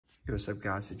Hey, what's up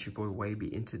guys, it's your boy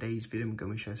Waby. In today's video, I'm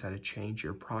going to show you how to change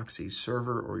your proxy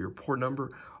server or your port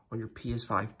number on your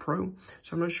PS5 Pro.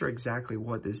 So I'm not sure exactly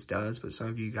what this does, but some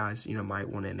of you guys, might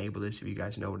want to enable this if you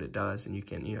guys know what it does, and you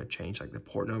can, change like the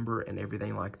port number and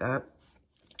everything like that.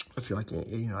 If you're like,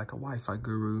 like a Wi-Fi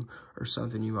guru or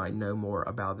something, you might know more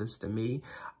about this than me.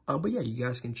 But yeah, you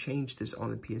guys can change this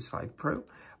on the PS5 Pro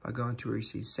by going to where you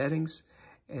see settings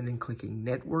and then clicking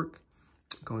network,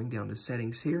 going down to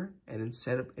settings here, and then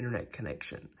set up internet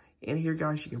connection. In here,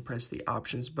 guys, you can press the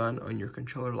options button on your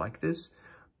controller like this,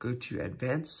 go to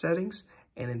advanced settings,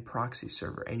 and then proxy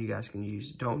server. And you guys can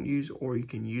use don't use, or you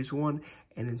can use one,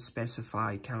 and then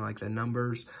specify kind of like the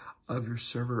numbers of your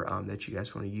server that you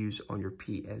guys want to use on your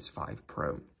PS5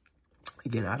 Pro.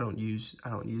 Again, I don't use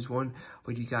one,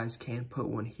 but you guys can put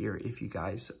one here if you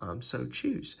guys so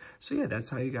choose. So yeah, that's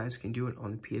how you guys can do it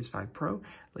on the PS5 Pro.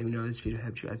 Let me know if this video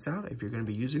helps you guys out if you're going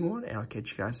to be using one, and I'll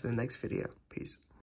catch you guys in the next video. Peace.